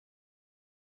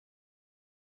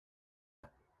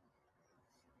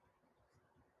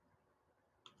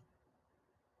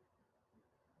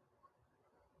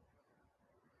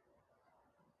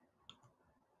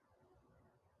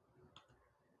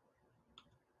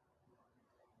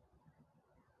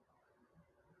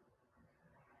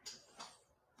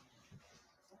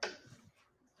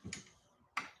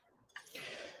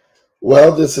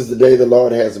Well, this is the day the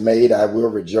Lord has made. I will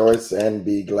rejoice and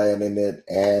be glad in it.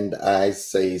 And I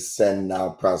say, send now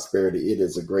prosperity. It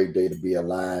is a great day to be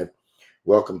alive.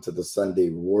 Welcome to the Sunday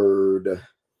Word.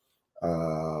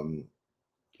 Um,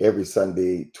 every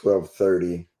Sunday,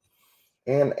 12:30.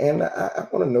 And I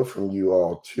want to know from you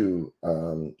all too,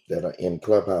 that are in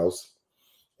Clubhouse.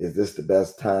 Is this the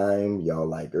best time? Y'all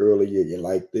like earlier? You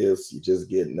like this? You just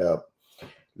getting up?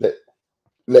 Let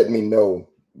let me know.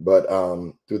 But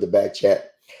through the back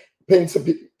chat. Ping some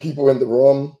people in the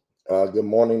room. Good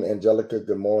morning, Angelica.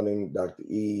 Good morning, Dr.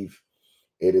 Eve.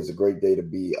 It is a great day to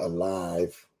be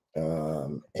alive.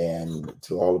 And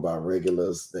to all of our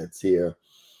regulars that's here,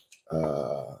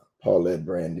 Paulette,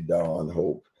 Brandy, Dawn,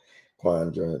 Hope,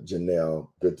 Quandra, Janelle,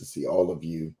 good to see all of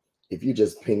you. If you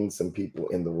just ping some people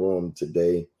in the room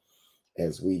today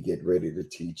as we get ready to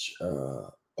teach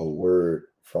a word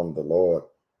from the Lord,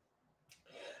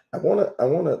 I want to I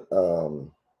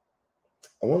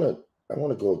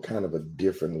want to go kind of a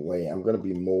different way. I'm going to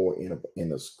be more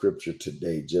in a scripture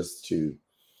today, just to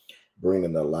bring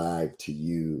it alive to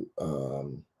you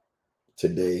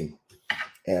today.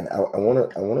 And I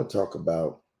want to talk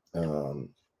about um,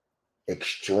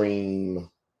 extreme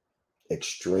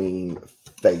extreme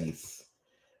faith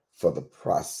for the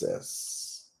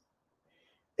process.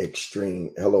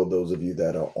 Extreme. Hello, those of you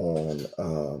that are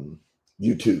on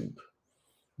YouTube.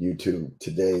 YouTube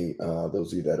today.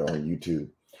 Those of you that are on YouTube.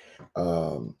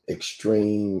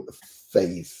 Extreme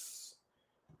faith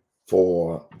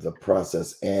for the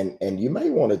process, and you may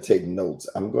want to take notes.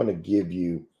 I'm going to give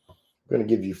you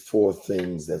four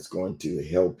things that's going to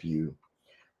help you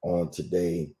on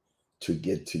today to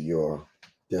get to your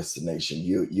destination.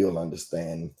 You'll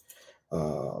understand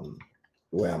um,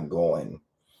 where I'm going.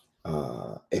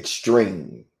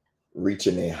 Extreme,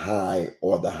 reaching a high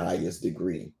or the highest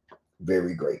degree.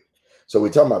 Very great. So we're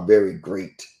talking about very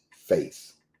great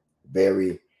faith.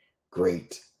 Very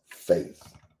great faith.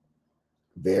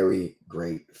 Very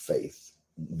great faith.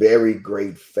 Very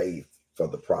great faith for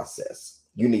the process.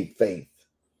 You need faith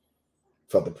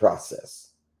for the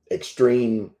process.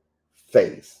 Extreme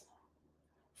faith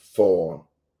for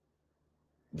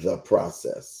the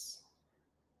process.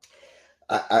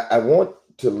 I want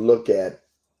to look at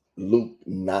Luke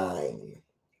 9.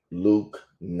 Luke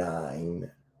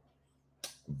 9,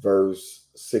 verse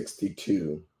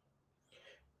 62.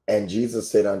 And Jesus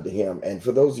said unto him, and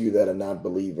for those of you that are not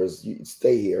believers, you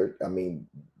stay here. I mean,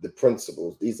 the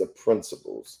principles, these are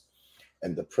principles,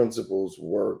 and the principles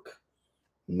work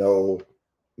no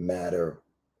matter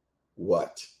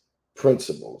what.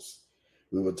 Principles.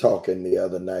 We were talking the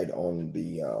other night on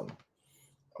the on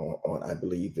I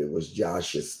believe it was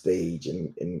Josh's stage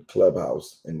in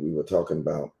Clubhouse, and we were talking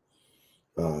about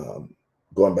um,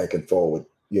 going back and forward.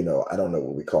 I don't know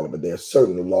what we call it, but there are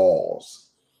certain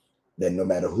laws that no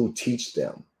matter who teach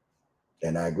them,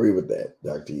 and I agree with that,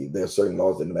 Dr. E. There are certain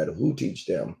laws that no matter who teach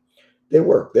them, they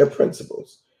work. They're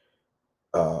principles.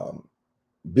 Um,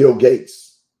 Bill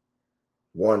Gates,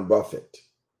 Warren Buffett,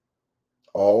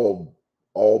 all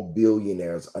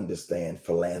billionaires understand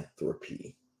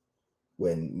philanthropy.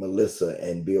 When Melissa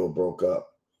and Bill broke up,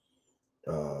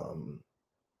 um,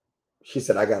 she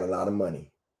said, "I got a lot of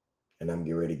money, and I'm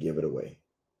getting ready to give it away,"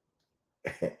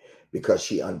 because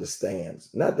she understands.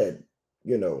 Not that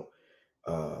you know.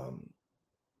 Um,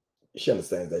 she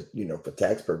understands that for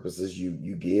tax purposes you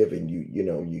give, and you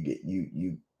get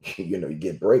you you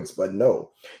get breaks, but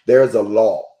no, there's a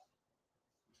law,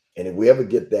 and if we ever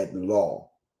get that law,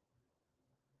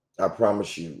 I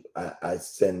promise you, I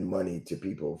send money to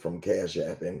people from Cash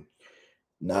App, and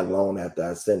not long after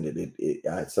I send it,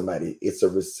 it's a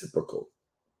reciprocal.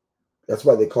 That's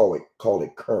why they call it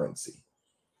currency.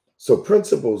 So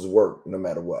principles work no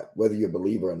matter what, whether you're a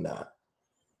believer or not.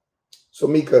 So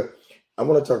Mika, I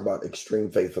want to talk about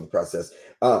extreme faith for the process.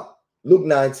 Luke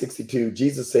 9:62,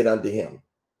 Jesus said unto him,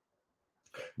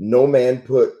 no man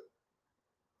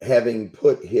having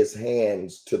put his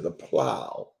hands to the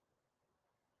plow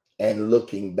and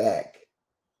looking back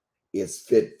is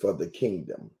fit for the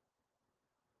kingdom.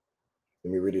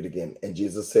 Let me read it again. And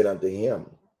Jesus said unto him,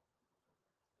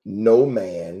 no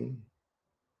man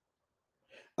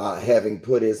having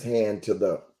put his hand to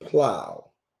the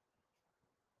plow.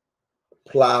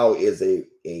 Plow is a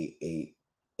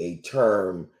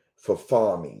term for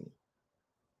farming.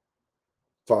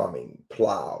 Farming,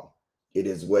 plow. It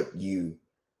is what you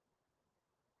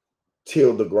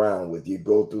till the ground with. You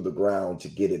go through the ground to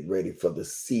get it ready for the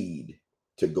seed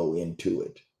to go into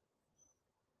it.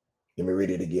 Let me read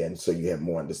it again so you have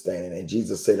more understanding. And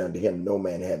Jesus said unto him, no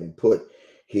man having put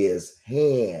his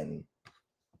hand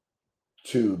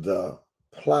to the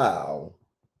plow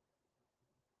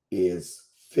is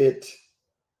fit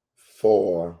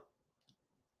for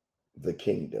the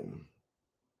kingdom.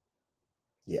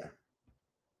 Yeah.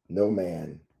 No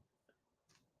man.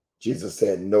 Jesus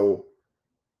said no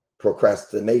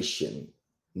procrastination,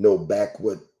 no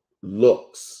backward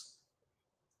looks.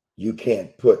 You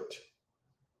can't put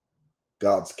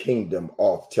God's kingdom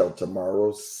off till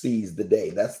tomorrow. Seize the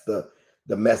day. That's the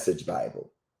Message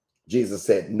Bible. Jesus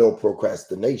said no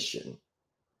procrastination,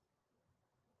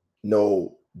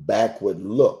 no backward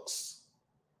looks.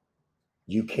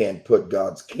 You can't put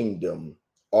God's kingdom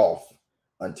off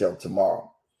until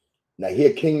tomorrow. Now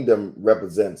here, kingdom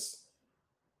represents,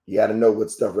 you got to know what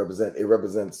stuff represents. It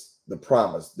represents the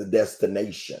promise, the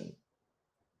destination.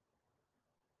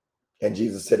 And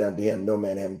Jesus said unto him, no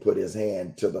man having put his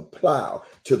hand to the plow,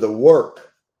 to the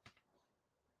work,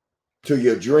 to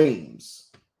your dreams.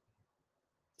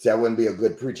 See, I wouldn't be a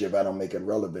good preacher if I don't make it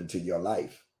relevant to your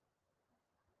life.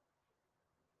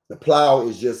 The plow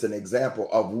is just an example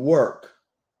of work.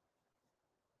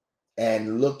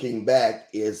 And looking back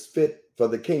is fit for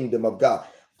the kingdom of God.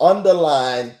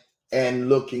 Underline and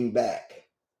looking back.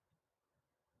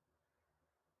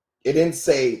 It didn't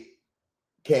say,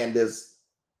 Candace,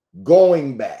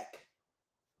 going back.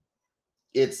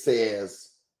 It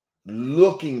says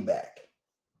looking back.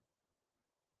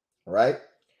 All right.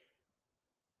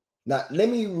 Now, let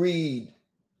me read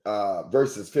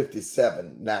verses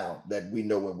 57 now that we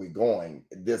know where we're going.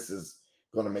 This is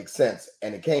going to make sense.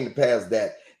 And it came to pass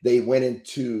that they went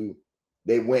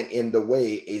in the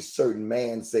way, a certain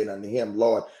man said unto him,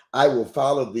 Lord, I will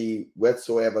follow thee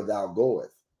wheresoever thou goest.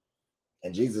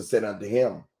 And Jesus said unto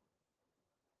him,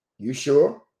 you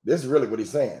sure? This is really what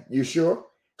he's saying. You sure?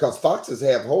 Because foxes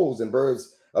have holes and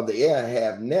birds of the air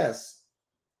have nests,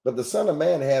 but the Son of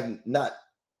Man have not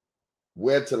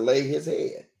where to lay his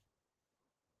head.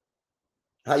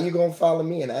 How you gonna follow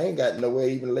me? And I ain't got nowhere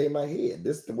to even lay my head.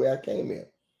 This is the way I came in.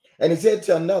 And he said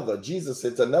to another, Jesus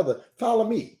said to another, follow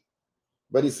me.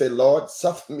 But he said, Lord,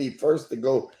 suffer me first to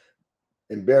go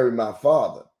and bury my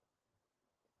father.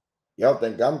 Y'all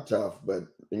think I'm tough, but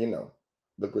you know,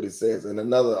 look what he says. And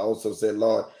another also said,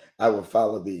 Lord, I will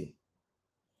follow thee.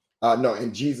 No,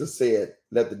 and Jesus said,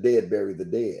 let the dead bury the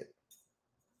dead.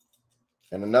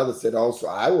 And another said also,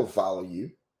 I will follow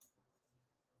you,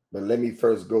 but let me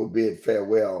first go bid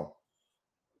farewell,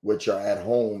 which are at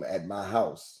home at my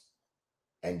house.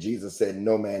 And Jesus said,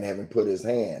 no man having put his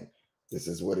hand, this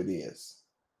is what it is.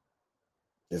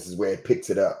 This is where it picks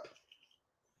it up.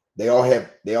 They all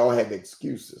have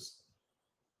excuses.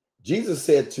 Jesus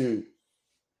said to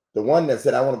the one that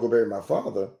said, I want to go bury my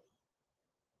father,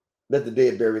 let the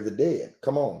dead bury the dead.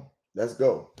 Come on, let's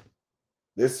go.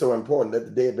 This is so important. Let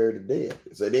the dead bury the dead.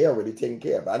 So they already taken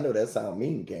care of. I know that sounds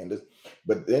mean, Candace.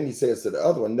 But then he says to the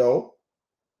other one, no,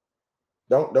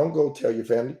 don't go tell your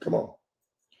family. Come on.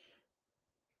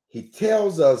 He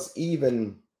tells us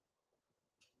even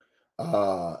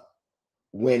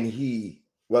when he,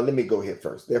 well, let me go here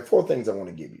first. There are four things I want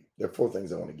to give you.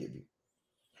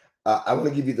 I want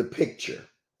to give you the picture.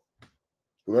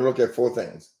 We're going to look at four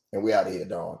things, and we're out of here,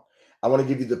 Dawn. I want to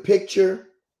give you the picture.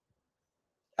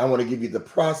 I want to give you the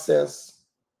process.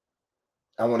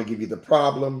 I want to give you the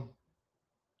problem.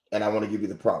 And I want to give you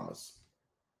the promise.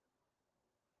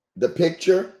 The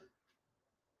picture.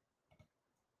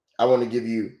 I want to give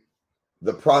you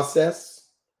the process.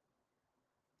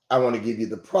 I want to give you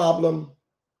the problem.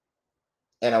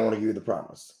 And I want to give you the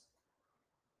promise.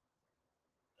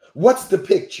 What's the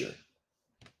picture?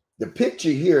 The picture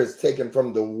here is taken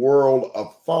from the world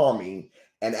of farming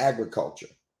and agriculture.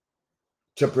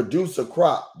 To produce a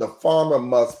crop, the farmer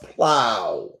must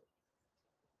plow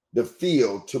the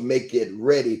field to make it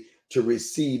ready to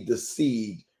receive the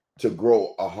seed to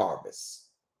grow a harvest.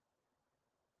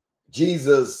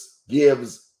 Jesus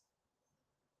gives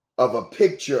of a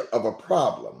picture of a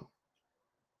problem.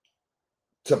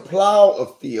 To plow a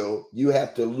field, you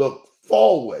have to look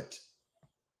forward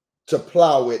to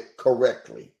plow it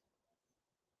correctly.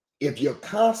 If you're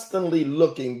constantly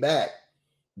looking back,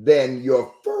 then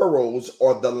your furrows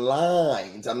or the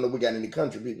lines, I don't know if we got any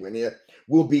country people in here,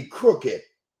 will be crooked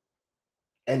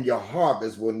and your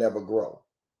harvest will never grow.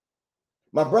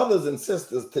 My brothers and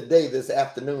sisters, today, this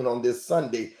afternoon, on this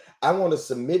Sunday, I want to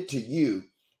submit to you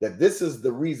that this is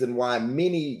the reason why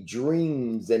many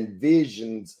dreams and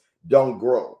visions don't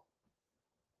grow.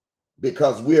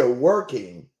 Because we are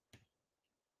working,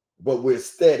 but we're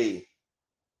steady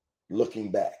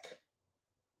looking back.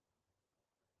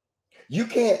 You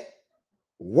can't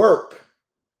work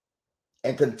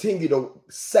and continue to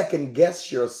second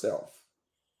guess yourself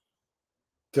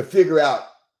to figure out,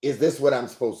 is this what I'm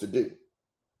supposed to do?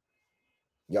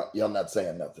 Y'all not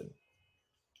saying nothing.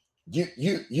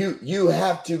 You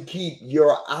have to keep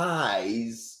your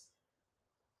eyes,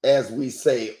 as we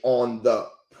say, on the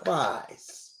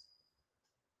prize,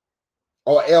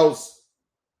 or else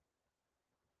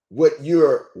what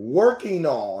you're working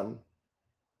on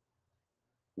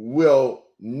will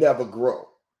never grow.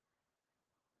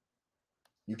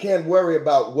 You can't worry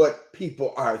about what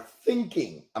people are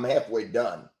thinking. I'm halfway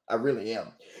done. I really am.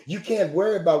 You can't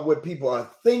worry about what people are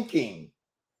thinking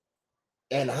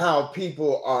and how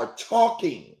people are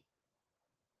talking.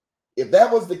 If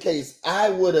that was the case, I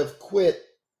would have quit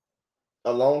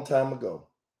a long time ago.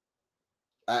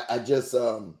 I just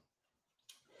some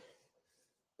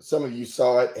of you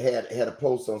saw it, had a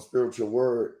post on Spiritual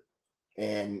Word,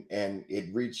 and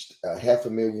it reached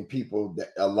 500,000 people that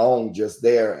alone just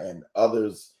there, and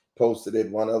others posted it.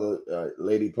 One other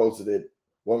lady posted it.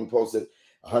 Woman posted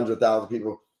 100,000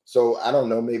 people. So I don't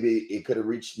know, maybe it could have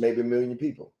reached maybe 1 million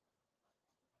people.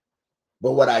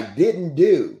 But what I didn't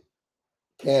do,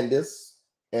 Candace,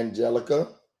 Angelica,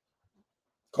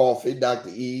 Coffee, Dr.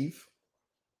 Eve,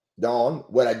 Dawn,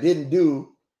 what I didn't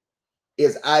do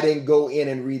is I didn't go in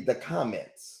and read the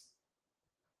comments,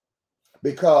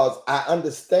 because I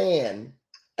understand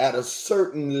at a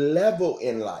certain level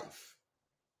in life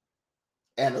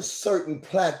and a certain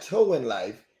plateau in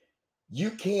life,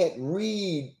 you can't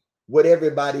read what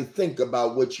everybody think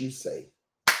about what you say.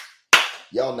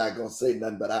 Y'all not gonna say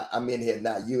nothing, but I'm in here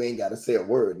now. You ain't got to say a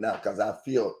word now, because I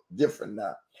feel different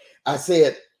now. I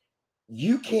said,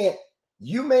 you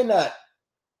may not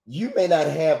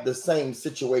have the same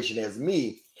situation as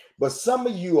me, but some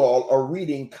of you all are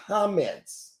reading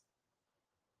comments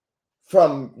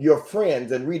from your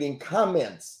friends and reading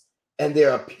comments and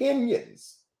their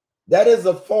opinions. That is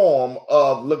a form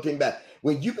of looking back.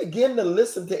 When you begin to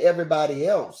listen to everybody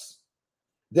else,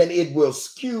 then it will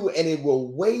skew and it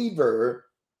will waver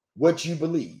what you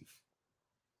believe.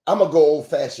 I'm going to go old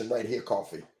fashioned right here,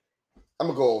 Coffee. I'm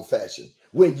going to go old fashioned.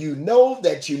 When you know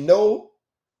that you know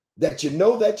that you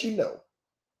know that you know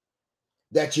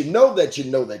that you know that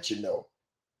you know that you know,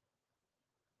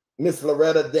 Miss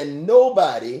Loretta, then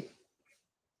nobody,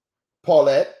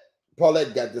 Paulette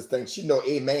got this thing. She know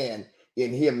amen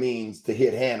in here means to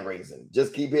hit hand raising.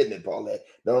 Just keep hitting it, Paulette.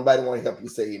 Nobody want to help you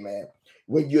say amen.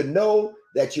 When you know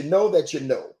that you know that you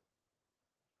know,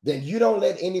 then you don't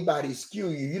let anybody skew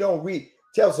you. You don't read.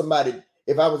 Tell somebody,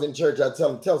 if I was in church, I'd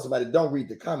tell somebody, don't read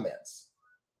the comments.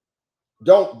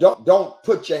 Don't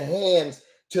put your hands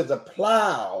to the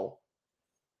plow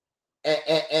and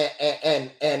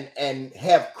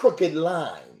have crooked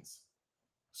lines.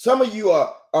 Some of you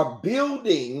are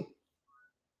building,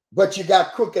 but you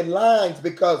got crooked lines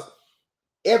because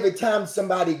every time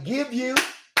somebody give you,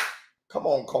 come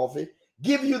on, Coffee,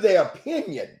 give you their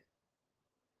opinion,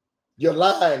 your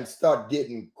lines start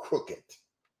getting crooked.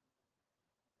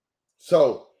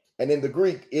 So, and in the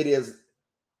Greek, it is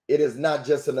not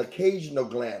just an occasional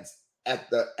glance at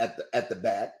the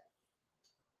back.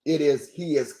 It is,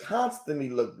 he is constantly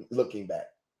looking back.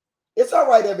 It's all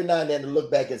right every now and then to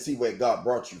look back and see where God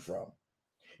brought you from.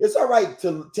 It's all right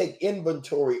to take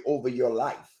inventory over your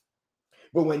life.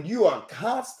 But when you are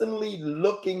constantly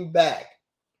looking back,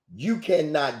 you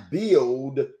cannot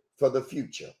build for the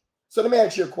future. So let me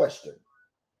ask you a question.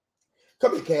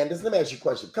 Come here, Candace. Let me ask you a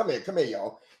question. Come here,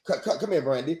 y'all. Come here,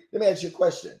 Brandy. Let me ask you a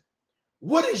question.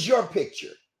 What is your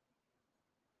picture?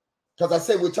 Because I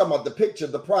say we're talking about the picture,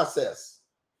 the process.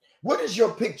 What is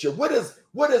your picture? What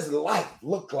does life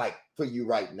look like for you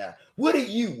right now? What are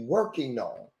you working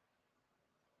on?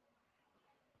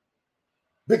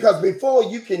 Because before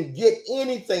you can get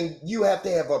anything, you have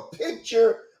to have a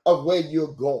picture of where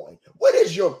you're going. What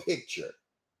is your picture?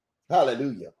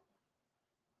 Hallelujah.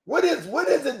 What is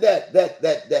it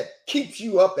that keeps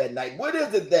you up at night? What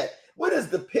is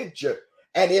the picture?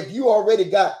 And if you already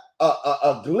got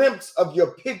a glimpse of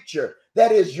your picture,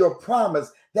 that is your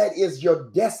promise. That is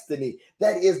your destiny.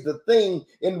 That is the thing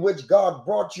in which God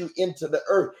brought you into the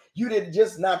earth. You didn't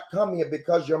just not come here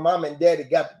because your mom and daddy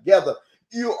got together.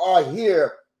 You are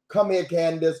here. Come here,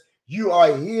 Candace. You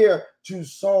are here to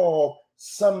solve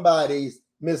somebody's,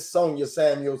 Miss Sonia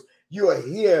Samuels. You are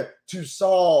here to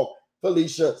solve,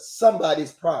 Felicia,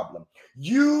 somebody's problem.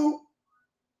 You,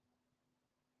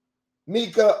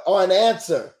 Mika, are an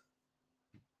answer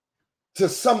to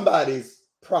somebody's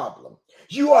problem.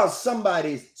 You are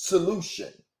somebody's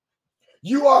solution.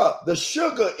 You are the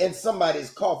sugar in somebody's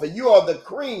coffee. You are the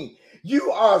cream.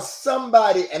 You are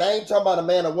somebody, and I ain't talking about a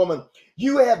man or woman.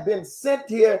 You have been sent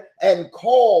here and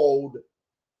called.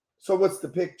 So what's the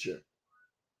picture?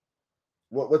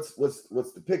 What's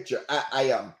the picture?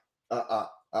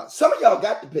 Some of y'all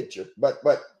got the picture, but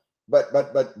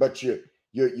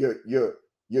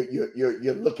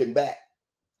You're looking back.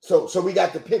 So we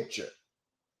got the picture.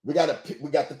 We got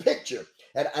the picture.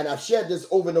 And I've shared this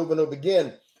over and over and over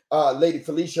again, Lady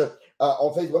Felicia,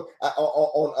 on Facebook,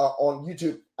 on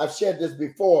YouTube. I've shared this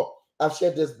before.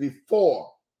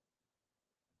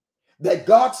 That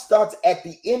God starts at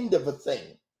the end of a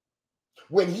thing.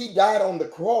 When he died on the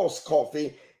cross,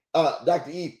 Dr.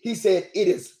 Eve, he said, "It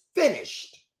is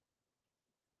finished."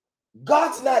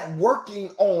 God's not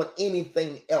working on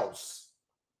anything else.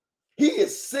 He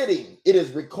is sitting, it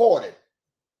is recorded,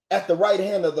 at the right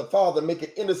hand of the Father,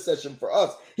 making intercession for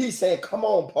us. He's saying, "Come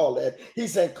on, Paulette."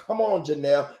 He's saying, "Come on,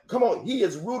 Janelle. Come on." He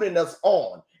is rooting us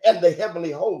on, and the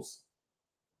heavenly host.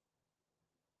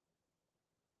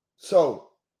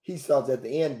 So he starts at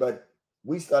the end, but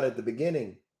we start at the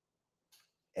beginning.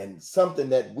 And something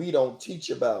that we don't teach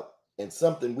about and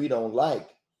something we don't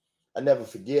like. I never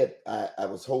forget, I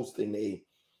was hosting a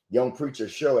young preacher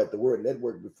show at the Word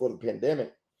Network before the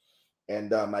pandemic.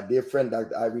 And my dear friend,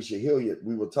 Dr. Irisha Hilliard,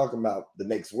 we were talking about the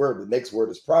next word. The next word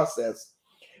is process.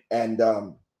 And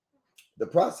the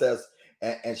process,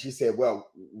 and she said, "Well,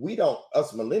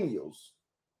 us millennials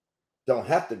don't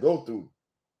have to go through,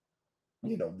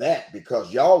 that,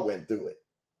 because y'all went through it.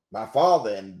 My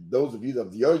father and those of you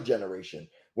of your generation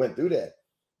went through that."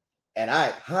 And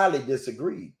I highly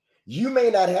disagree. You may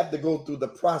not have to go through the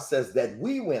process that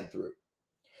we went through.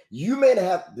 You may not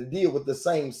have to deal with the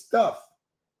same stuff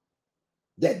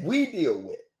that we deal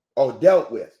with or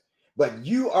dealt with, but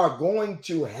you are going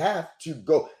to have to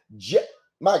go.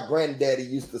 My granddaddy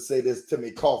used to say this to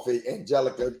me, Coffee,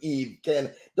 Angelica, Eve,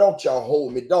 don't y'all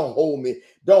hold me. Don't hold me.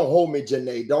 Don't hold me,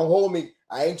 Janae. Don't hold me.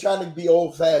 I ain't trying to be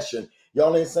old fashioned.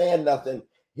 Y'all ain't saying nothing.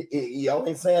 Y'all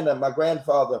ain't saying nothing. My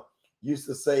grandfather used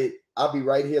to say, "I'll be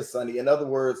right here, Sonny." In other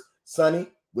words,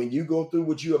 Sonny, when you go through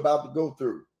what you're about to go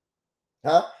through,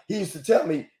 he used to tell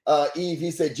me, Eve,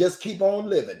 he said, "Just keep on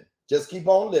living. Just keep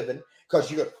on living, because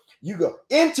you go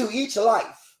into each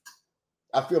life."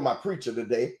 I feel my preacher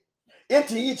today.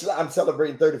 Into each life, I'm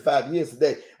celebrating 35 years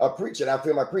today of preaching. I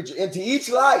feel my preacher. Into each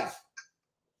life,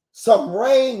 some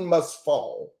rain must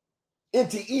fall.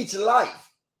 Into each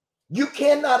life, you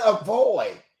cannot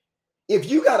avoid. If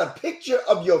you got a picture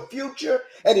of your future,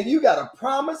 and if you got a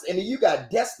promise, and if you got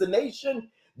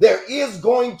destination, there is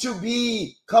going to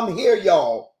be, come here,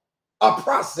 y'all, a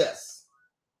process.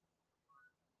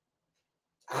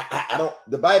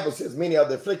 The Bible says, "Many are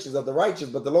the afflictions of the righteous,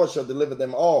 but the Lord shall deliver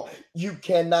them all." You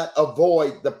cannot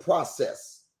avoid the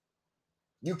process.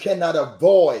 You cannot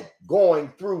avoid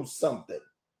going through something.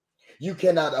 You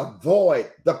cannot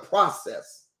avoid the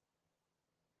process.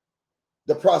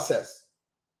 The process.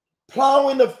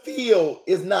 Plowing the field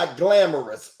is not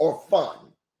glamorous or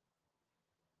fun.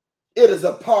 It is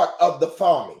a part of the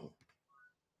farming.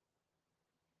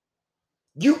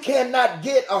 You cannot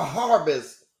get a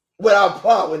harvest without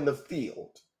plowing the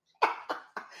field.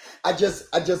 I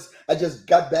just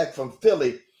got back from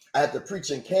Philly. I had to preach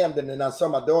in Camden, and I saw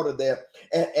my daughter there.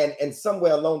 And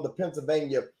somewhere along the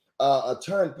Pennsylvania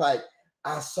turnpike,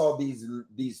 I saw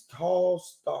these tall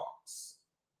stalks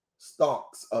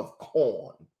of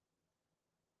corn.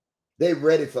 They're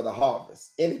ready for the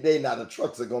harvest. Any day now, the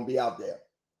trucks are going to be out there.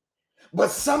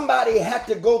 But somebody had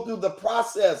to go through the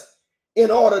process in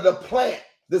order to plant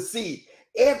the seed.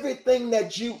 Everything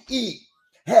that you eat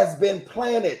has been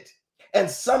planted. And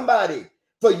somebody,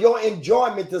 for your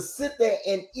enjoyment, to sit there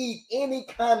and eat any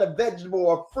kind of vegetable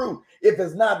or fruit, if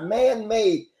it's not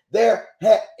man-made, there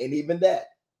had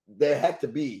to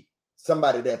be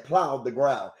somebody that plowed the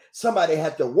ground. Somebody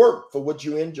had to work for what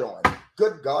you enjoy.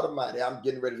 Good God Almighty, I'm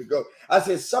getting ready to go. I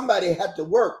said somebody had to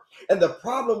work. And the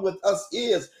problem with us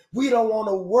is we don't want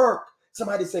to work.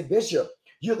 Somebody say, "Bishop,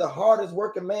 you're the hardest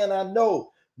working man I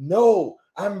know." No,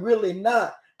 I'm really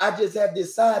not. I just have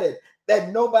decided that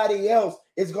nobody else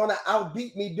is going to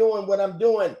outbeat me doing what I'm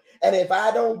doing. And if I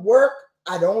don't work,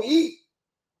 I don't eat.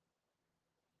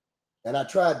 And I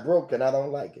tried broke, and I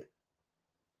don't like it.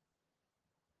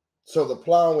 So the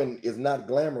plowing is not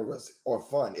glamorous or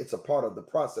fun. It's a part of the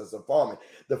process of farming.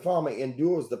 The farmer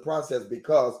endures the process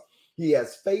because he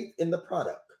has faith in the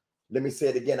product. Let me say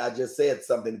it again. I just said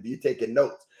something. If you're taking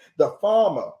notes, the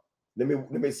farmer, let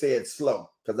me say it slow,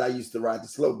 because I used to ride the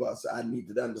slow bus. I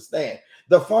need to understand.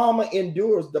 The farmer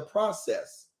endures the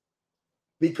process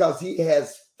because he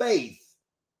has faith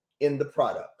in the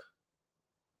product.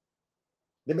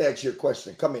 Let me ask you a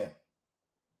question. Come in.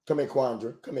 Come in,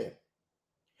 Quandra. Come in.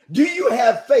 Do you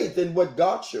have faith in what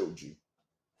God showed you?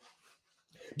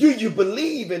 Do you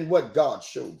believe in what God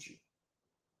showed you?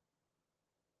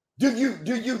 Do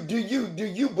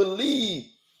you believe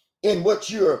in what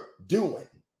you're doing?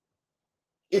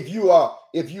 If you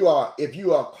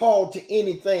are called to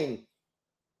anything,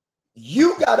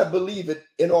 you got to believe it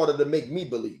in order to make me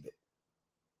believe it.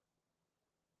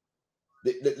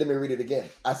 Let me read it again.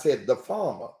 I said the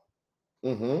farmer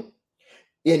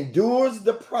endures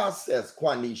the process,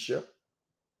 Quanisha,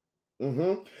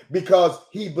 because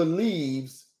he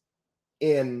believes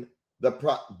in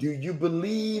the do you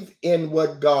believe in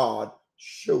what God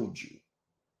showed you?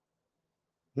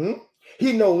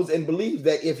 He knows and believes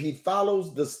that if he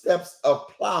follows the steps of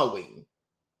plowing,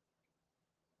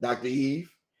 Dr.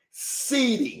 Eve,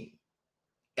 seeding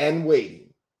and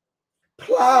waiting,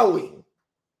 plowing,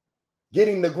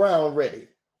 getting the ground ready,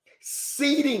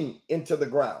 seeding into the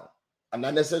ground. I'm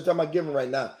not necessarily talking about giving right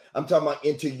now. I'm talking about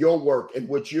into your work and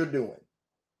what you're doing.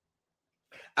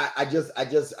 My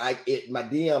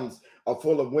DMs are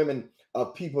full of women,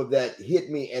 of people that hit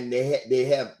me, and they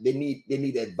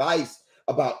need advice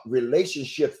about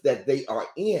relationships that they are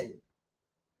in.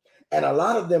 And a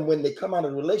lot of them, when they come out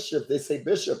of a relationship, they say,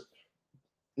 Bishop,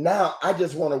 now I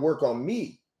just want to work on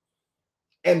me.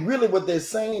 And really what they're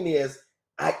saying is,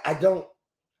 I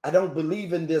don't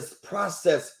believe in this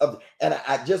process of, and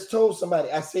I just told somebody,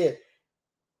 I said,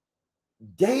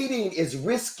 dating is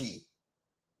risky.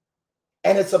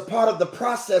 And it's a part of the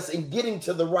process in getting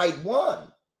to the right one.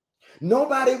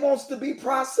 Nobody wants to be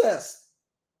processed.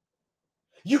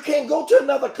 You can't go to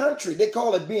another country. They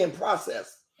call it being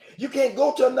processed. You can't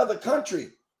go to another country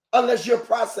unless you're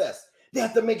processed. They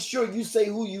have to make sure you say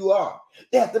who you are.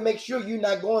 They have to make sure you're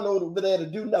not going over there to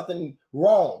do nothing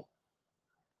wrong.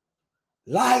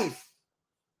 Life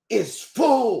is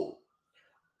full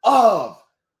of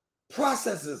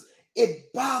processes.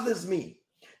 It bothers me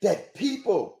that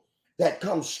people that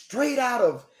come straight out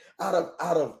of, I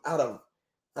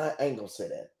ain't gonna say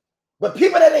that, but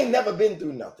people that ain't never been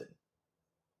through nothing,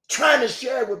 trying to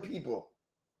share with people.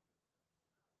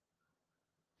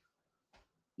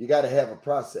 You got to have a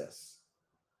process.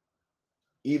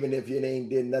 Even if you ain't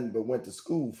did nothing but went to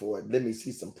school for it, let me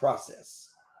see some process.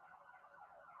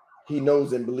 He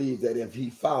knows and believes that if he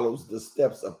follows the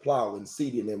steps of plowing,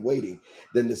 seeding, and waiting,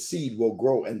 then the seed will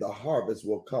grow and the harvest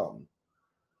will come.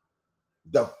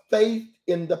 The faith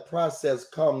in the process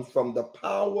comes from the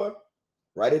power.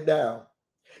 Write it down.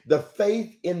 The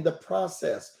faith in the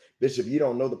process. Bishop, you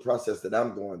don't know the process that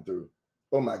I'm going through.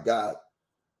 Oh my God.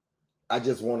 I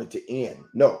just want it to end.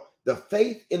 No, the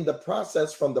faith in the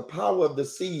process from the power of the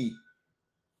seed.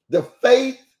 The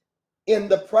faith in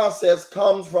the process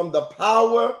comes from the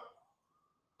power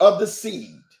of the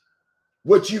seed,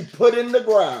 which you put in the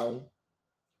ground,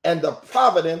 and the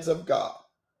providence of God.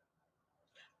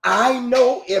 I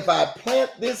know if I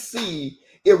plant this seed,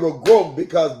 it will grow,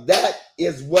 because that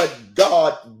is what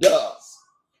God does.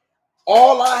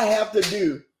 All I have to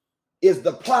do is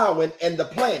the plowing and the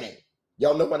planting.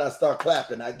 Y'all know when I start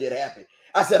clapping, I get happy.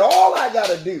 I said, all I got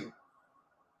to do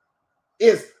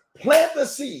is plant the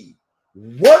seed,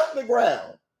 work the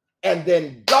ground, and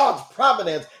then God's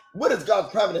providence. What does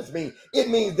God's providence mean? It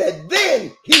means that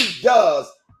then he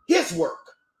does his work.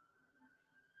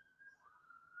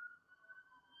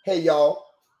 Hey, y'all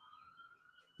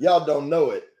don't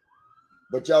know it,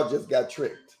 but y'all just got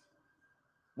tricked.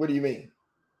 What do you mean?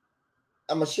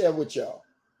 I'm going to share with y'all.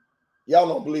 Y'all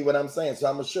don't believe what I'm saying, so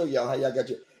I'm going to show y'all how y'all got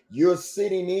you're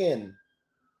sitting in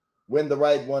When the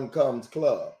Right One Comes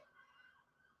club.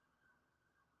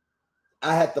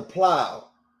 I had to plow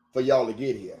for y'all to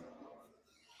get here.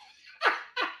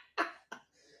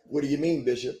 What do you mean,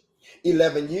 Bishop?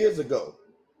 11 years ago,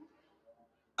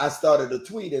 I started a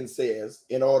tweet and says,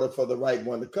 in order for the right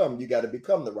one to come, you got to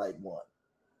become the right one.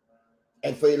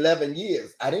 And for 11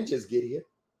 years, I didn't just get here.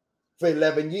 For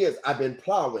 11 years, I've been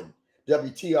plowing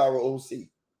WTROC.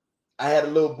 I had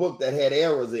a little book that had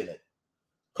errors in it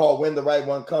called When the Right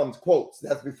One Comes, quotes.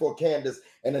 That's before Candace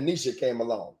and Anisha came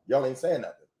along. Y'all ain't saying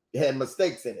nothing. It had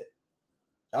mistakes in it.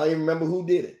 I don't even remember who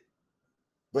did it,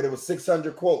 but it was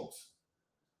 600 quotes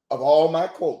of all my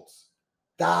quotes.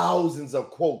 Thousands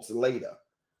of quotes later.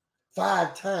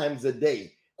 5 times a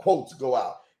day, quotes go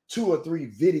out. 2 or 3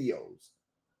 videos.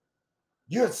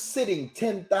 You're sitting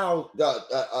 10,000,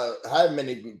 how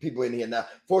many people in here now?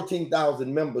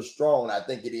 14,000 members strong, I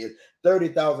think it is.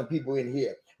 30,000 people in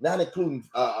here, not including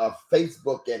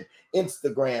Facebook and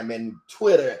Instagram and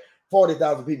Twitter.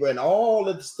 40,000 people, and all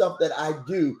of the stuff that I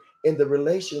do in the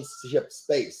relationship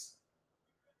space.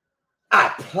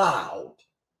 I plowed.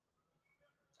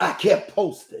 I kept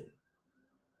posting.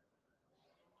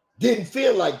 Didn't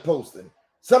feel like posting.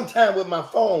 Sometime with my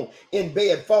phone in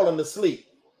bed, falling asleep.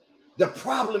 The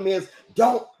problem is,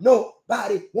 don't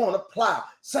nobody want to plow.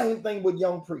 Same thing with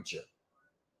Young Preacher.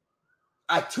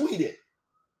 I tweeted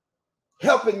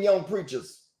helping young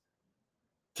preachers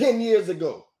 10 years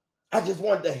ago. I just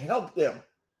wanted to help them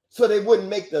so they wouldn't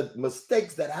make the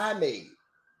mistakes that I made.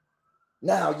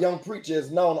 Now, young preacher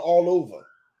is known all over.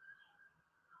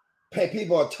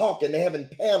 People are talking, they're having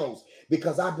panels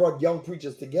because I brought young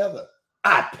preachers together.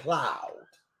 I plowed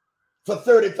for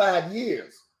 35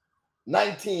 years.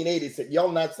 1986,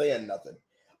 y'all not saying nothing.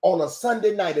 On a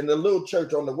Sunday night in the little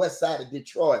church on the west side of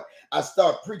Detroit, I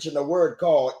start preaching a word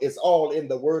called It's All in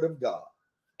the Word of God.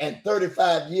 And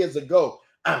 35 years ago,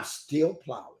 I'm still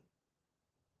plowing.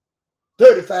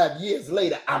 35 years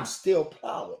later, I'm still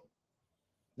plowing.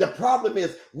 The problem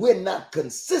is we're not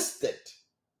consistent.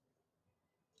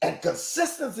 And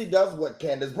consistency does what,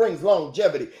 Candace? Brings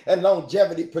longevity. And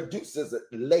longevity produces a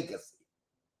legacy.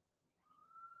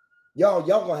 Y'all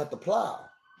gonna have to plow.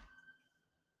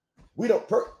 We don't,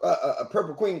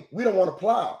 Purple Queen, we don't want to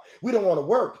plow. We don't want to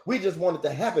work. We just want it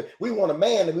to happen. We want a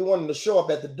man and we want him to show up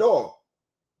at the door.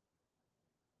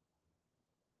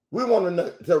 We want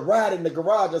him to ride in the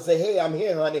garage and say, hey, I'm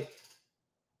here, honey.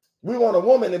 We want a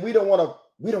woman and we don't want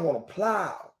to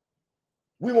plow.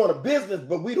 We want a business,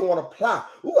 but we don't want to plow.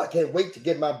 Ooh, I can't wait to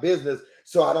get my business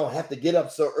so I don't have to get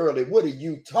up so early. What are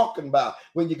you talking about?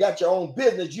 When you got your own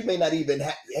business, you may not even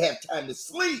have time to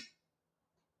sleep.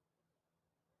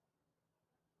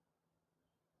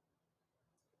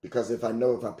 Because if I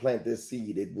plant this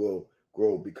seed, it will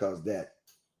grow, because that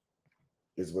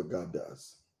is what God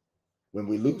does. When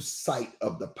we lose sight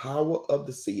of the power of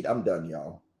the seed, I'm done,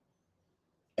 y'all,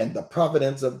 and the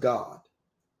providence of God,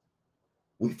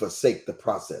 we forsake the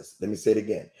process. Let me say it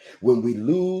again. When we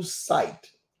lose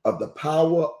sight of the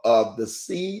power of the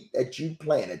seed that you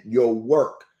planted, your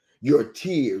work, your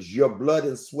tears, your blood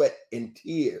and sweat and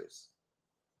tears,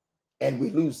 and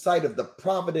we lose sight of the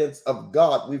providence of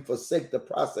God, we forsake the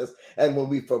process. And when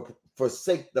we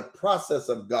forsake the process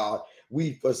of God,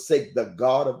 we forsake the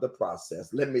God of the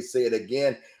process. Let me say it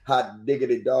again. Hot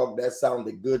diggity dog, that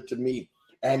sounded good to me.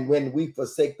 And when we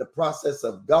forsake the process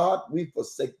of God, we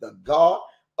forsake the God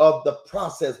of the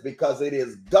process, because it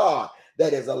is God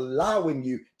that is allowing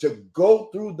you to go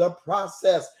through the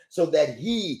process so that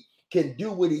he can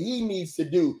do what he needs to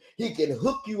do. He can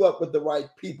hook you up with the right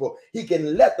people. He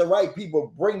can let the right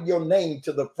people bring your name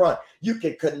to the front. You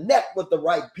can connect with the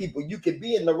right people. You can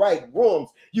be in the right rooms.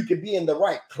 You can be in the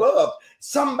right club.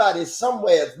 Somebody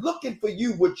somewhere is looking for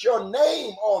you with your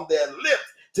name on their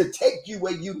lips to take you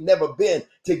where you've never been,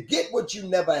 to get what you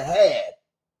never had.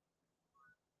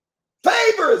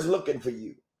 Favor is looking for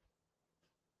you.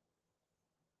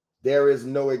 There is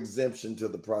no exemption to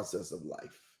the process of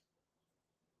life.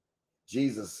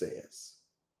 Jesus says,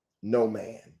 no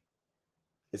man.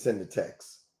 It's in the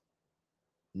text.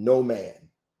 No man.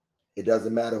 It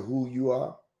doesn't matter who you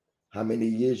are, how many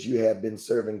years you have been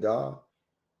serving God,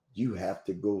 you have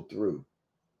to go through.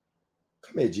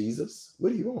 Come here, Jesus.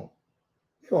 What do you want?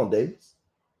 Come on, Davis.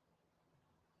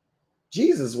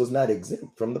 Jesus was not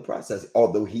exempt from the process,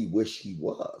 although he wished he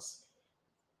was.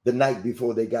 The night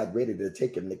before they got ready to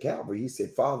take him to Calvary, he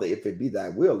said, Father, if it be thy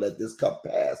will, let this cup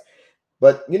pass.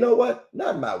 But you know what?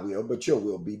 Not my will, but your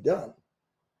will be done.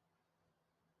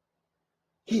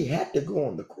 He had to go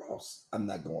on the cross. I'm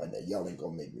not going there. Y'all ain't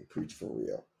going to make me preach for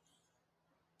real.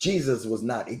 Jesus was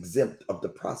not exempt of the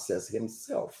process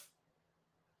himself.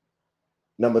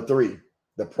 Number 3,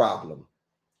 the problem.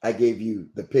 I gave you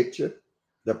the picture,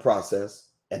 the process,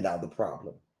 and now the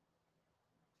problem.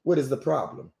 What is the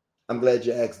problem? I'm glad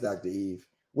you asked, Dr. Eve.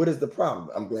 What is the problem?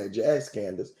 I'm glad you asked,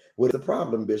 Candace. What is the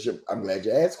problem, Bishop? I'm glad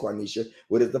you asked, Quanisha.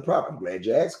 What is the problem? I'm glad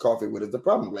you asked, Coffee. What is the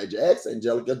problem? I'm glad you asked,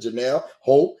 Angelica, Janelle,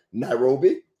 Hope,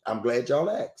 Nairobi. I'm glad y'all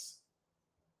asked.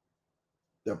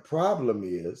 The problem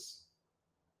is,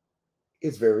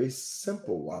 it's very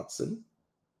simple, Watson.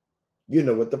 You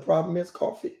know what the problem is,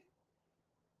 Coffee?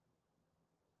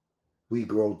 We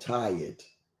grow tired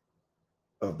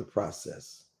of the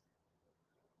process.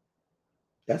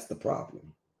 That's the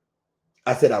problem.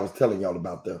 I said I was telling y'all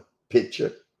about the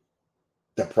picture,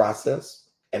 the process,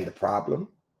 and the problem.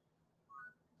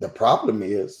 The problem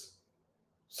is,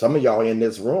 some of y'all in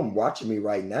this room watching me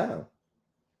right now,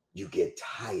 you get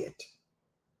tired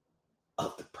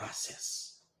of the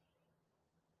process.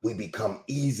 We become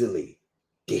easily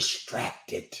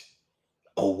distracted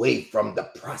away from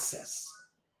the process.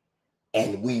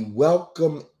 And we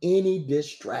welcome any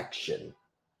distraction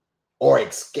or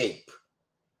escape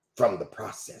from the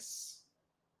process.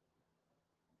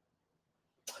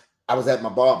 I was at my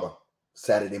barber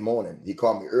Saturday morning. He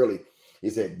called me early. He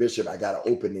said, Bishop, I got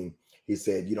an opening. He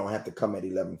said, you don't have to come at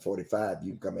 11:45.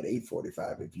 You can come at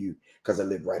 8:45 because I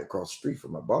live right across the street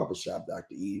from my barbershop,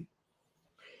 Dr. Eve.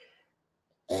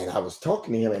 And I was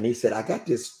talking to him and he said, I got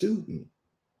this student.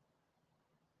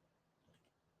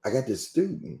 I got this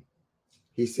student.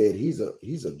 He said he's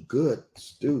a good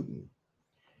student.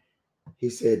 He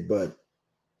said, but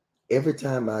every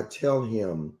time I tell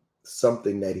him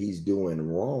something that he's doing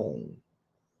wrong,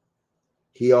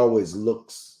 he always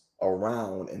looks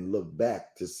around and look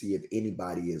back to see if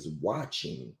anybody is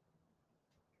watching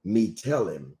me tell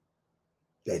him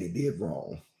that he did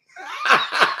wrong.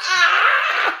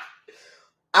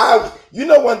 You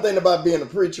know one thing about being a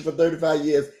preacher for 35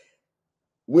 years,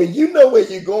 when you know where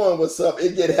you're going with something,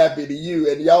 it get happy to you,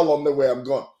 and y'all don't know where I'm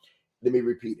going. Let me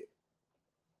repeat it.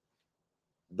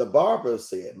 The barber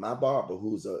said, my barber,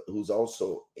 who's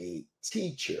also a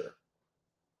teacher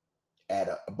at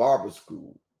a barber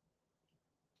school,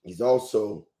 he's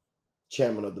also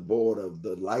chairman of the board of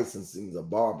the licensing of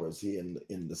barbers here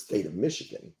in the state of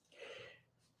Michigan.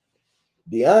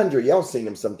 DeAndre, y'all seen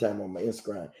him sometime on my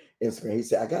Instagram. He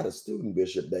said, I got a student,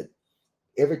 Bishop, that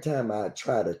every time I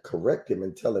try to correct him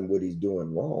and tell him what he's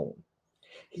doing wrong,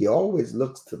 he always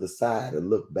looks to the side and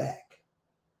look back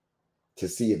to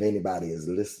see if anybody is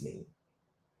listening.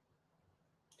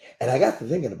 And I got to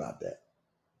thinking about that.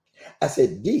 I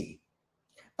said,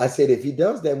 I said, if he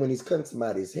does that when he's cutting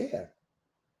somebody's hair,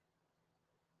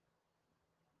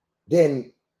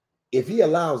 then if he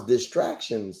allows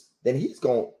distractions, then he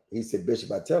said,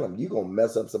 Bishop, I tell him, you're going to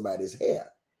mess up somebody's hair.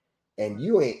 And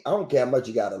I don't care how much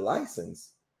you got a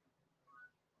license.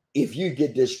 If you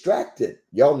get distracted,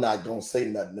 y'all not going to say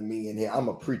nothing to me in here. I'm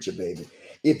a preacher, baby.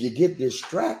 If you get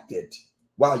distracted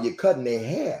while you're cutting their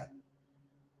hair,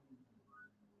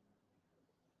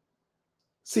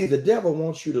 see, the devil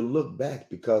wants you to look back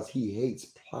because he hates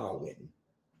plowing.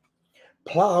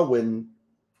 Plowing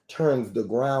turns the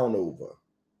ground over.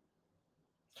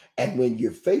 And when you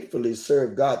faithfully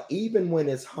serve God, even when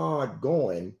it's hard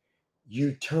going,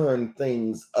 you turn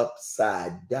things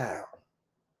upside down.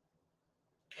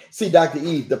 See, Dr.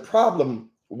 Eve, the problem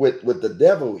with the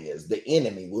devil is, the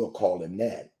enemy, we'll call him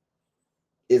that,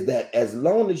 is that as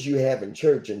long as you having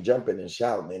church and jumping and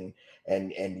shouting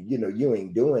and you know, you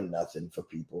ain't doing nothing for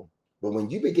people. But when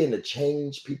you begin to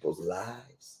change people's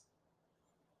lives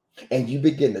and you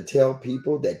begin to tell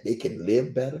people that they can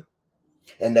live better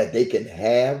and that they can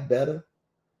have better,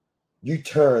 you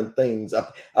turn things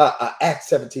up. Acts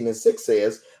 17:6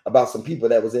 says about some people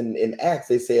that was in Acts.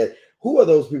 They said, who are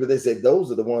those people? They said,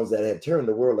 those are the ones that have turned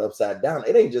the world upside down.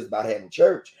 It ain't just about having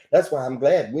church. That's why I'm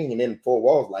glad we ain't in 4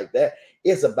 walls like that.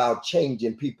 It's about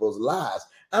changing people's lives.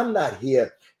 I'm not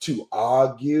here to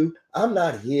argue. I'm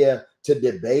not here to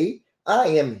debate. I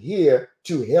am here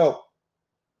to help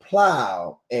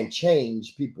plow and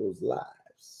change people's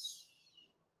lives.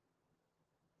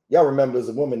 Y'all remember there's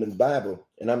a woman in the Bible,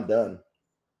 and I'm done.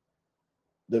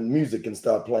 The music can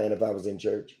start playing if I was in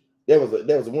church. There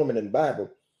was a woman in the Bible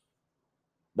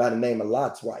by the name of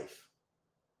Lot's wife.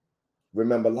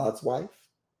 Remember Lot's wife?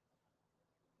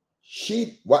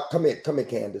 Come here,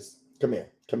 Candace. Come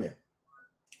here.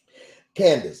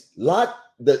 Candace,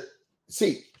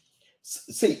 see,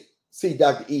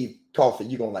 Dr. Eve Coffee,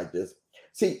 you're gonna like this.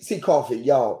 See, Coffee,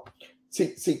 y'all.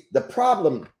 See, the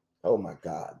problem, oh my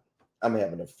God, I'm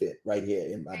having a fit right here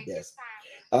in my desk.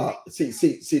 See,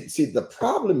 the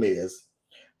problem is,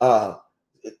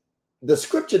 the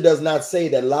scripture does not say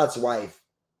that Lot's wife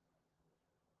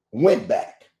went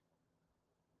back.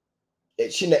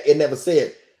 It never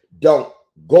said, don't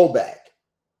go back.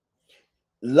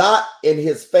 Lot and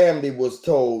his family was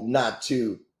told not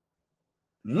to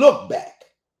look back.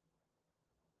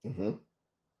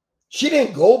 She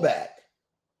didn't go back.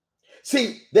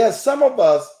 See, there's some of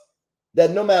us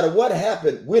that no matter what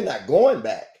happened, we're not going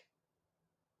back.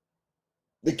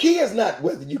 The key is not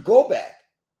whether you go back.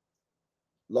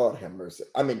 Lord have mercy.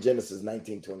 I'm in Genesis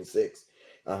 19:26.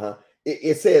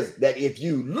 It says that if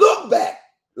you look back,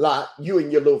 Lot, you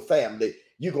and your little family,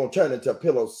 you're going to turn into a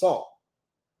pillow of salt.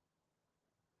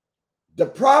 The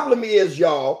problem is,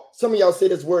 y'all, some of y'all say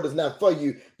this word is not for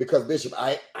you because, Bishop,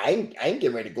 I ain't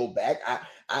getting ready to go back.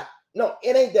 No,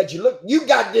 it ain't that you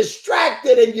got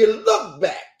distracted and you look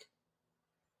back.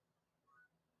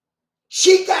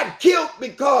 She got killed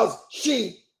because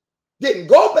she didn't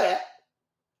go back,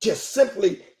 just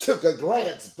simply took a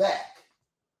glance back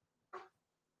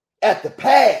at the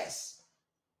past.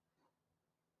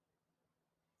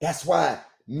 That's why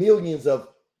millions of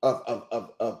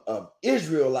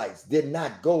Israelites did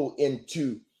not go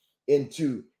into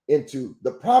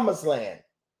the promised land.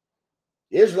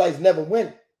 The Israelites never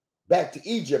went back to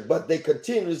Egypt, but they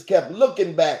continuously kept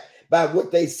looking back by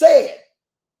what they said,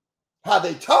 how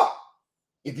they talked.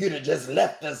 If you'd have just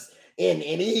left us in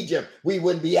Egypt, we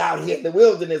wouldn't be out here in the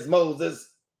wilderness, Moses.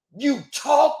 You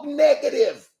talk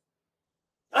negative.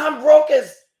 I'm broke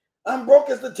as I'm broke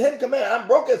as the 10 Commandments. I'm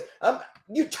broke as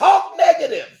you talk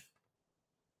negative.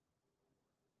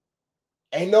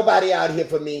 Ain't nobody out here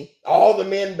for me. All the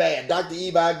men bad. Dr.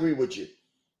 Eve, I agree with you.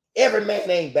 Every man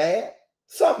ain't bad.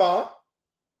 Some are.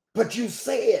 But you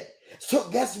said. So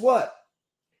guess what?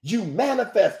 You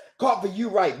manifest. Caught for You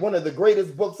Right. One of the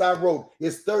greatest books I wrote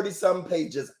is 30-some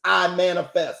pages. I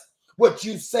manifest. What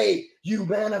you say, you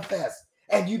manifest.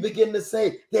 And you begin to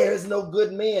say, there is no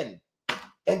good men.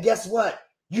 And guess what?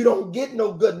 You don't get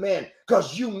no good men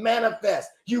because you manifest.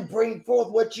 You bring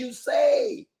forth what you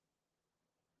say.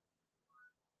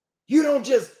 You don't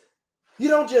just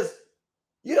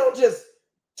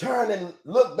turn and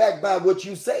look back by what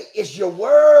you say. It's your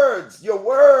words. Your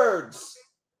words.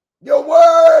 Your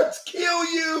words kill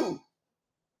you.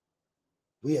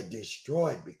 We are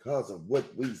destroyed because of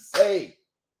what we say.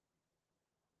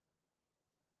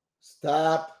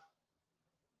 Stop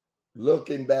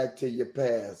looking back to your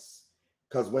past,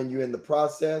 because when you're in the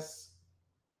process,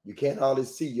 you can't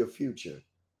always see your future.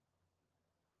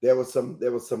 There was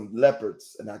some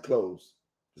leopards, and I close.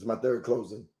 This is my third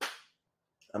closing.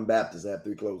 I'm Baptist. I have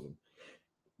 3 closing.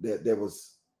 There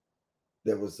was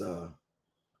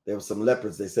some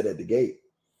leopards. They said at the gate.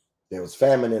 There was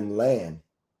famine in the land,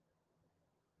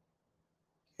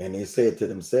 and they said to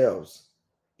themselves,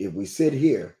 "If we sit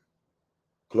here,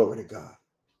 glory to God,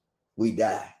 we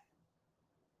die.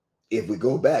 If we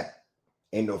go back,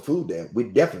 ain't no food there. We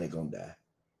definitely gonna die.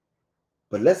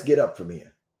 But let's get up from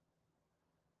here,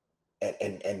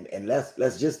 and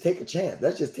let's just take a chance.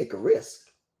 Let's just take a risk.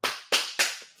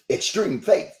 Extreme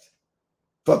faith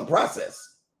for the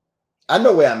process. I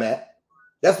know where I'm at.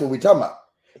 That's what we're talking about.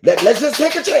 Let's just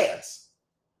take a chance.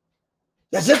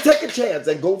 Let's just take a chance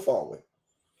and go forward.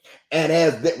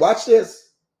 And watch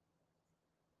this.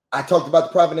 I talked about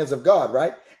the providence of God,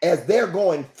 right? As they're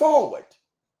going forward,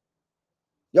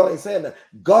 y'all ain't saying that.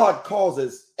 God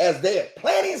causes, as they're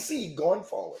planting seed going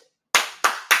forward.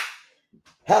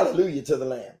 Hallelujah to the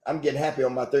Lamb. I'm getting happy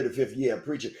on my 35th year of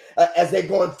preaching. As they're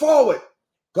going forward,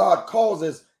 God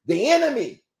causes the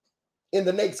enemy in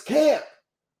the next camp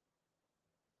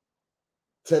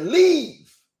to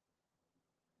leave.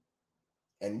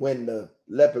 And when the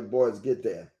leopard boys get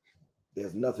there,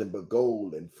 there's nothing but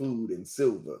gold and food and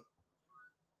silver.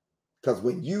 Because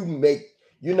when you make,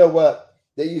 you know what?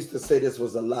 They used to say this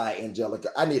was a lie, Angelica.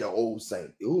 I need an old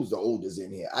saint. Who's the oldest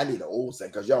in here? I need an old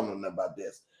saint because y'all don't know nothing about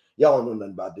this. Y'all don't know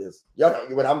nothing about this. Y'all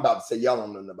don't, what I'm about to say, y'all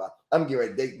don't know nothing about. I'm getting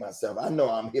ready to date myself. I know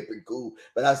I'm hip and cool,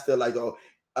 but I still like,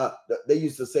 they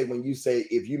used to say when you say,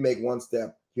 if you make 1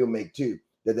 step, he'll make 2,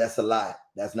 that's a lie.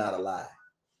 That's not a lie.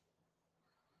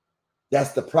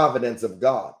 That's the providence of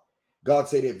God. God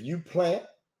said, if you plant,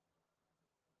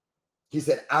 he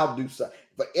said, I'll do something.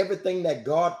 For everything that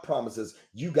God promises,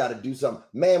 you got to do something.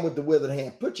 Man with the withered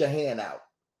hand, put your hand out.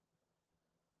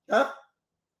 Huh?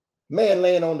 Man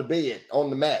laying on the bed, on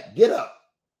the mat, get up.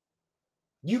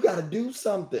 You got to do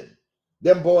something.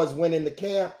 Them boys went in the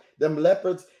camp, them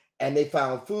leopards, and they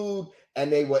found food,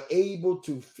 and they were able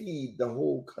to feed the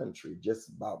whole country just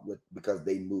about because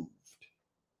they moved.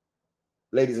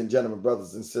 Ladies and gentlemen,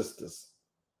 brothers and sisters,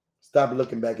 stop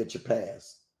looking back at your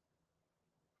past.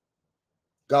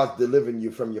 God's delivering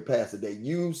you from your past today.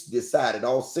 You decided,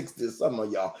 all 60 of some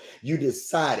of y'all, you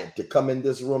decided to come in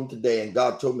this room today, and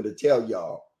God told me to tell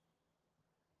y'all,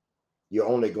 you're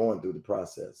only going through the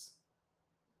process.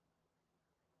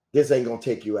 This ain't going to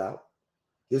take you out.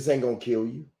 This ain't going to kill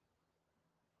you.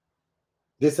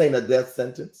 This ain't a death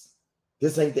sentence.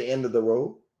 This ain't the end of the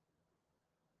road.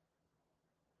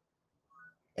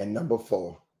 And number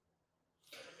four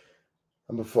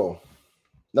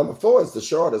is the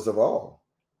shortest of all.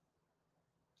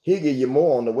 He'll give you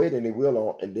more on the way than he will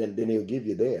on, and then he'll give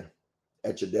you there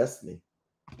at your destiny,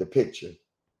 the picture,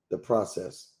 the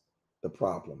process, the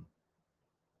problem,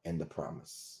 and the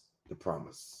promise. The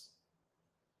promise.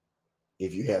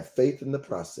 If you have faith in the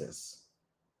process,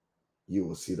 you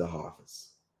will see the harvest.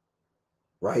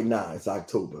 Right now, it's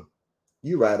October.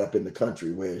 You ride up in the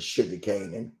country where it's sugar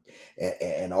cane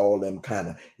and all them kind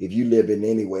of, if you live in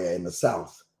anywhere in the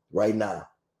South, right now,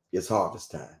 it's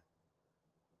harvest time.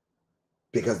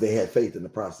 Because they had faith in the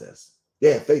process.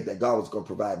 They had faith that God was going to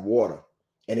provide water.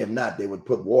 And if not, they would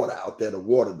put water out there to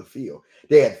water the field.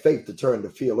 They had faith to turn the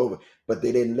field over, but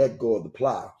they didn't let go of the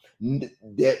plow.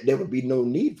 There would be no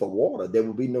need for water. There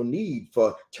would be no need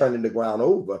for turning the ground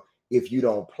over if you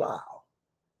don't plow.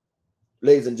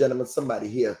 Ladies and gentlemen, somebody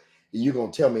here, you're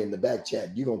going to tell me in the back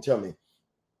chat, you're going to tell me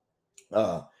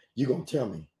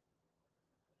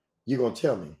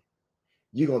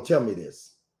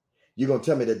this. You're going to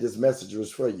tell me that this message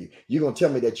was for you. You're going to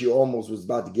tell me that you almost was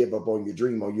about to give up on your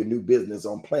dream, on your new business,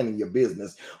 on planning your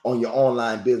business, on your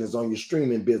online business, on your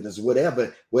streaming business,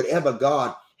 whatever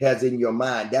God has in your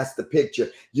mind. That's the picture.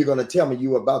 You're going to tell me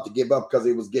you were about to give up because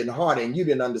it was getting harder and you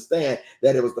didn't understand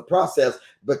that it was the process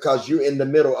because you're in the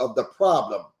middle of the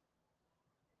problem.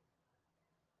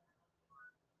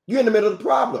 You're in the middle of the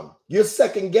problem. You're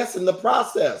second guessing the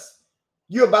process.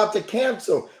 You're about to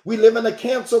cancel. We live in a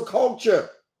cancel culture.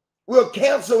 We'll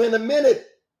cancel in a minute.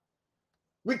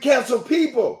 We cancel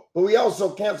people, but we also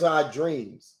cancel our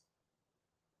dreams.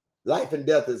 Life and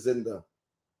death is in the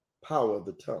power of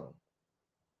the tongue.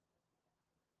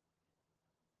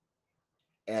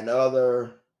 And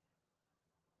other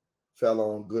fell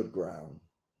on good ground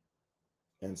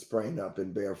and sprang up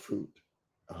and bare fruit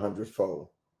 100-fold.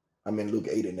 I'm in Luke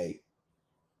 8:8.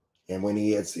 And when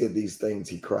he had said these things,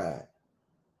 he cried,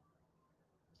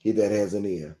 he that has an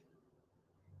ear,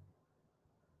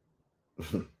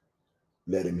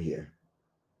 let him hear.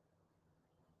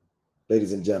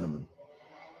 Ladies and gentlemen,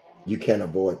 you can't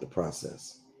avoid the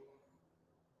process.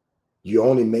 You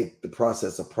only make the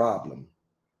process a problem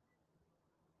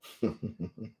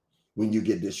when you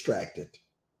get distracted.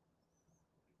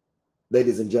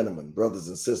 Ladies and gentlemen, brothers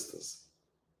and sisters,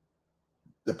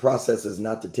 the process is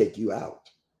not to take you out,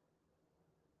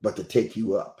 but to take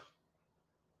you up.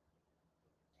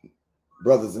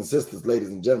 Brothers and sisters, ladies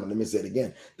and gentlemen, let me say it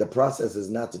again. The process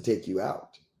is not to take you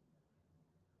out,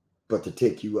 but to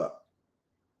take you up.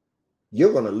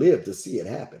 You're going to live to see it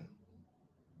happen.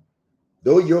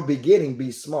 Though your beginning be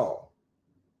small,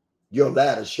 your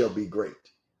latter shall be great.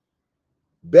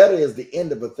 Better is the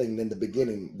end of a thing than the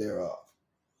beginning thereof.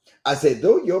 I say,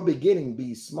 though your beginning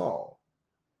be small,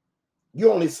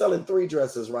 you're only selling 3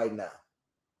 dresses right now.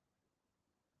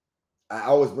 I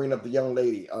always bring up the young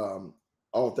lady,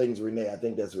 All Things Renee. I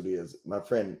think that's what it is. My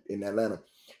friend in Atlanta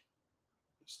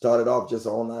started off just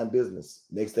an online business.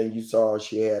 Next thing you saw,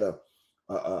 she had a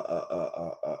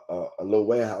little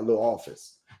warehouse, a little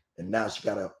office, and now she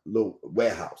got a little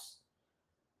warehouse.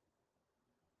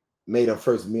 Made her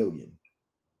first $1 million.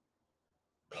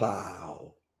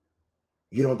 Plow.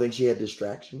 You don't think she had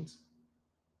distractions?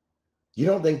 You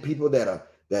don't think people that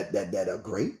are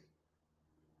great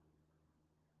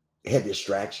had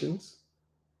distractions?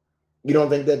 You don't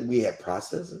think that we had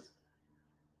processes?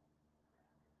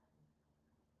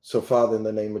 So, Father, in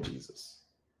the name of Jesus,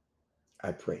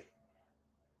 I pray.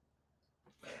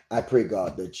 I pray,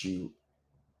 God, that you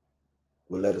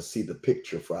will let us see the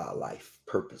picture for our life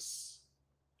purpose.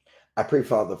 I pray,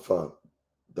 Father, for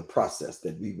the process,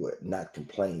 that we would not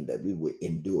complain, that we would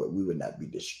endure, we would not be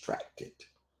distracted.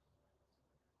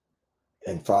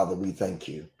 And Father, we thank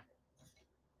you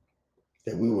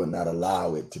that we will not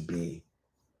allow it to be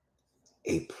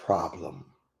a problem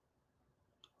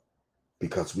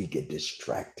because we get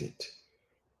distracted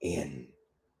in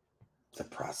the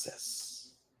process.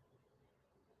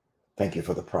 Thank you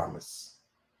for the promise.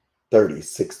 30,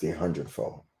 60,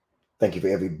 100-fold. Thank you for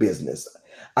every business.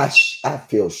 I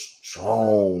feel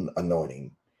strong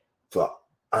anointing for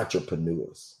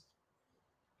entrepreneurs.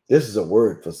 This is a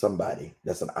word for somebody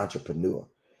that's an entrepreneur.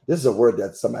 This is a word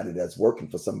that's somebody that's working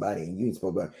for somebody, and you're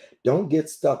supposed to don't get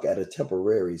stuck at a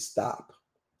temporary stop,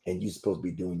 and you're supposed to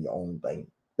be doing your own thing.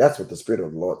 That's what the Spirit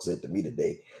of the Lord said to me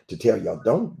today, to tell y'all,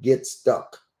 don't get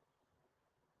stuck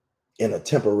in a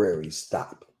temporary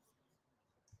stop.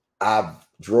 I've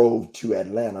drove to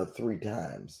Atlanta 3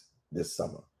 times this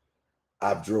summer.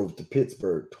 I've drove to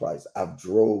Pittsburgh twice. I've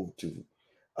drove to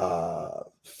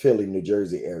Philly, New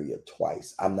Jersey area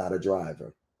twice. I'm not a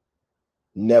driver.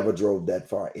 Never drove that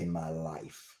far in my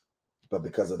life, but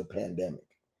because of the pandemic.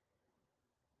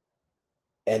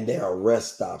 And there are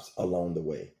rest stops along the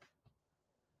way.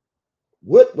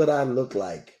 What would I look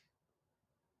like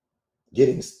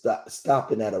getting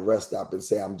stopping at a rest stop and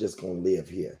say, I'm just going to live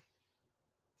here?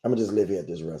 I'm going to just live here at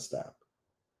this rest stop.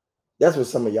 That's what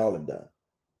some of y'all have done.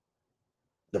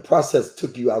 The process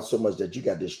took you out so much that you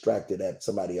got distracted at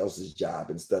somebody else's job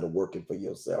instead of working for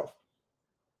yourself.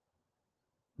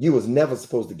 You was never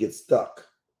supposed to get stuck.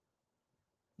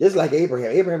 Just like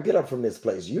Abraham. Abraham, get up from this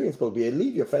place. You ain't supposed to be here.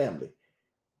 Leave your family.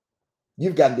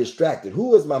 You've gotten distracted.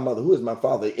 Who is my mother? Who is my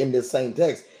father? In this same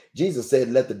text, Jesus said,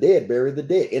 let the dead bury the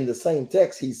dead. In the same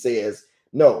text, he says,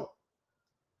 no,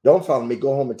 don't follow me.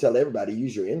 Go home and tell everybody.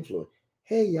 Use your influence.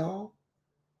 Hey, y'all.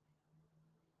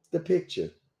 The picture,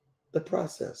 the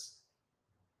process,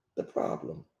 the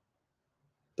problem,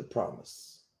 the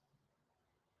promise.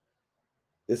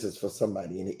 This is for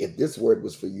somebody. And if this word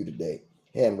was for you today,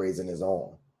 hand raising is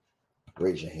on.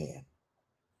 Raise your hand.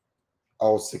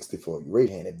 All 64. You raise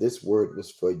your hand if this word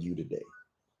was for you today.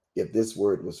 if this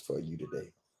word was for you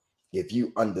today, if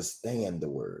you understand the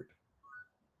word,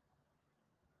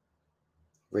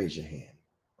 raise your hand.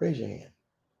 Raise your hand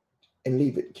and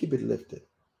leave it. Keep it lifted.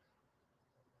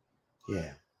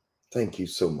 Yeah. Thank you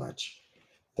so much.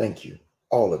 Thank you,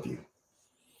 all of you.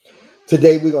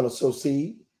 Today, we're going to sow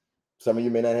seed. Some of you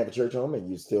may not have a church home and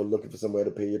you're still looking for somewhere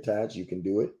to pay your tithes. You can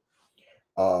do it.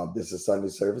 This is Sunday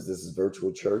service. This is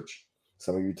virtual church.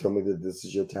 Some of you told me that this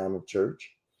is your time of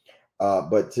church.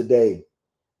 But today,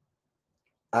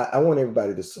 I want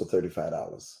everybody to sow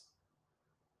 $35.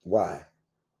 Why?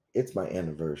 It's my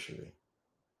anniversary.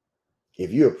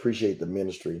 If you appreciate the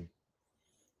ministry,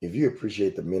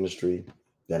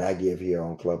 that I give here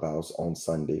on Clubhouse on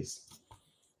Sundays,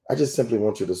 I just simply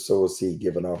want you to sow a seed,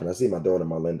 give an offering. I see my daughter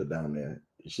Melinda down there.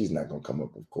 She's not going to come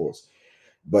up, of course.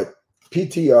 But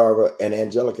PTR and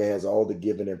Angelica has all the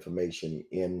giving information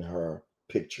in her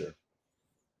picture.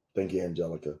 Thank you,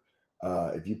 Angelica.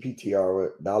 If you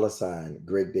PTR $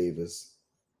 Greg Davis,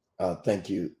 thank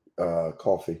you,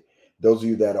 Coffee. Those of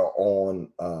you that are on,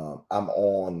 I'm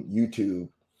on YouTube.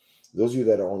 Those of you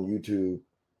that are on YouTube,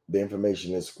 the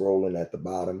information is scrolling at the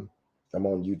bottom. I'm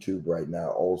on YouTube right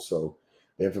now also.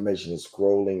 The information is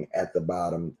scrolling at the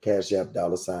bottom. Cash App,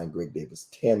 $ Greg Davis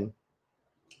 10.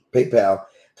 PayPal,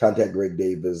 contact Greg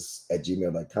Davis at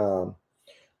gmail.com.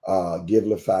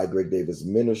 Givelify, Greg Davis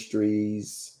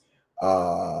Ministries.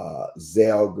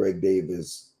 Zelle, Greg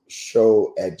Davis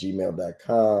Show at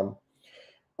gmail.com.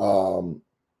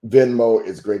 Venmo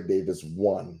is Greg Davis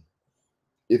 1.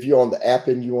 If you're on the app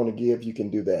and you want to give, you can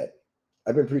do that.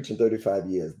 I've been preaching 35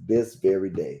 years. This very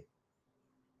day,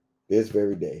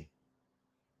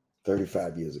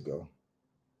 35 years ago,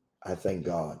 I thank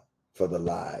God for the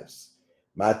lives.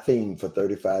 My theme for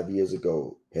 35 years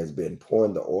ago has been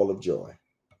pouring the oil of joy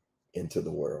into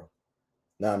the world.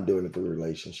 Now I'm doing it through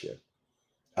relationship.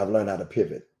 I've learned how to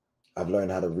pivot. I've learned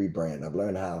how to rebrand. I've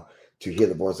learned how to hear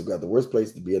the voice of God. The worst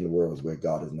place to be in the world is where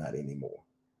God is not anymore.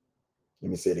 Let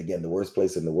me say it again. The worst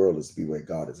place in the world is to be where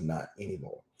God is not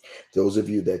anymore. Those of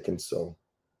you that can sow,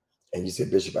 and you say,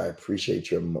 Bishop, I appreciate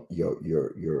your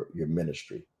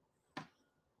ministry.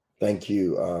 Thank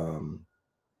you.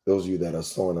 Those of you that are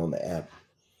sowing on the app,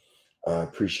 I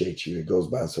appreciate you. It goes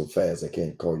by so fast, I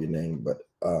can't call your name, but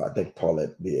I think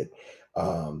Paulette did.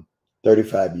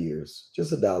 35 years,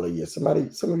 just $1 a year. Some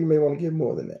of you may want to give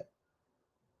more than that.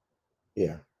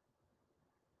 Yeah.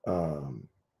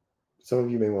 Some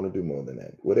of you may want to do more than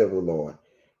that. Whatever the Lord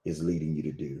is leading you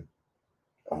to do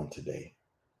on today,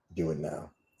 do it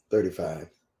now. 35.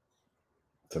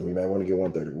 Some of you might want to get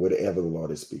 130. Whatever the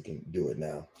Lord is speaking, do it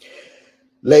now.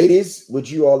 Ladies, would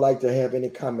you all like to have any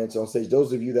comments on stage?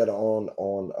 Those of you that are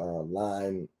on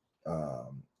line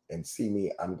and see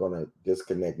me, I'm going to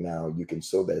disconnect now. You can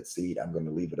sow that seed. I'm going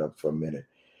to leave it up for a minute.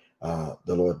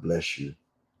 The Lord bless you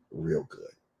real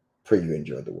good. Pray you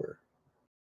enjoy the word.